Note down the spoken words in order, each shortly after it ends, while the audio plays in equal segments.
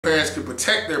parents could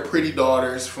protect their pretty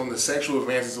daughters from the sexual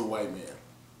advances of white men.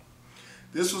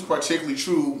 This was particularly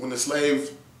true when the slaves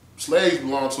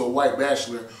belonged to a white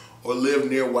bachelor or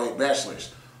lived near white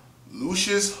bachelors.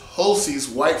 Lucius Hulsey's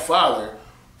white father,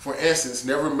 for instance,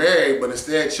 never married but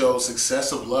instead chose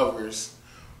successive lovers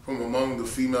from among the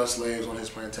female slaves on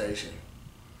his plantation.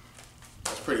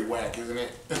 That's pretty whack, isn't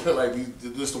it? Like,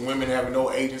 just the women having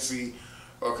no agency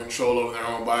or control over their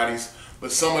own bodies.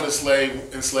 But some of the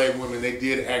enslaved women, they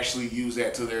did actually use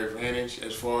that to their advantage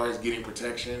as far as getting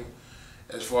protection,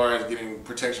 as far as getting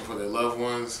protection for their loved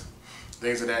ones,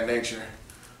 things of that nature.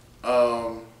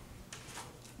 But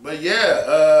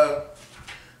yeah,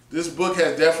 this book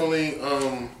has definitely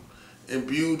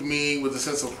imbued me with a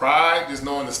sense of pride, just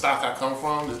knowing the stock I come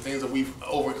from, the things that we've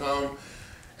overcome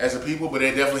as a people, but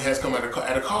it definitely has come at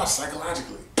a cost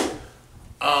psychologically.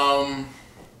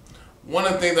 One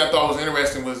of the things I thought was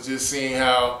interesting was just seeing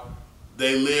how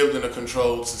they lived in a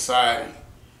controlled society.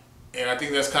 And I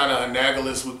think that's kind of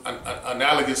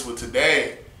analogous with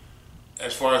today,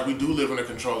 as far as we do live in a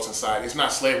controlled society. It's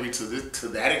not slavery to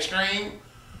that extreme,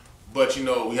 but you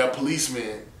know, we have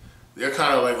policemen. They're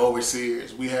kind of like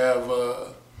overseers. We have,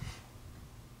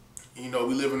 you know,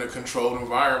 we live in a controlled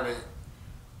environment.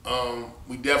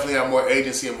 We definitely have more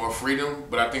agency and more freedom,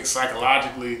 but I think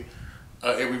psychologically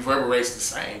it reverberates the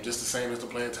same, just the same as the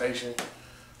plantation.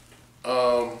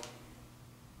 But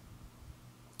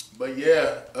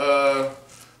yeah,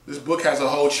 this book has a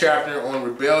whole chapter on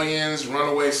rebellions,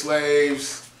 runaway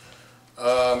slaves.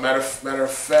 Matter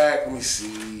of fact, let me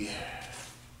see.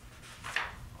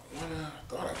 I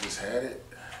thought I just had it.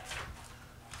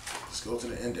 Let's go to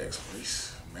the index,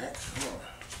 please. Mac, come on.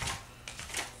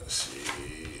 Let's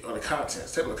see. Oh, the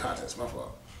contents, table of contents, my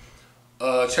fault.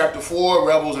 Chapter 4,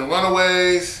 Rebels and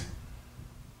Runaways.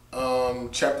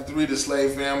 Chapter 3, The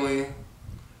Slave Family.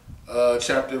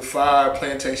 Chapter 5,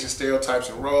 Plantation Stereotypes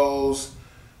and Roles.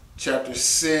 Chapter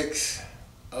 6,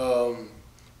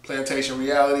 Plantation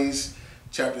Realities.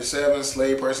 Chapter 7,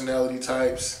 Slave Personality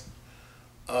Types.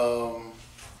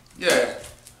 Yeah,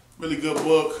 really good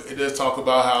book. It does talk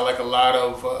about how, like, a lot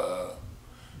of,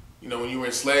 you know, when you were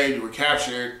enslaved, you were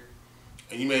captured,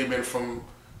 and you may have been from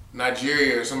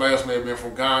Nigeria, or somebody else may have been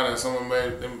from Ghana, someone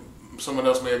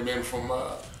else may have been from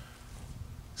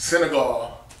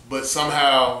Senegal, but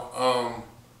somehow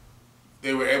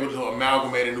they were able to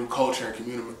amalgamate a new culture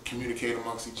and communicate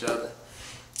amongst each other.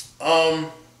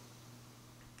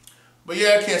 But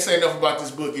yeah, I can't say enough about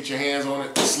this book. Get your hands on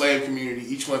it. The Slave Community.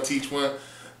 Each one teach one.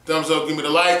 Thumbs up, give me the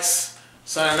likes.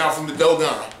 Signing out from the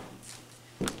Dogon.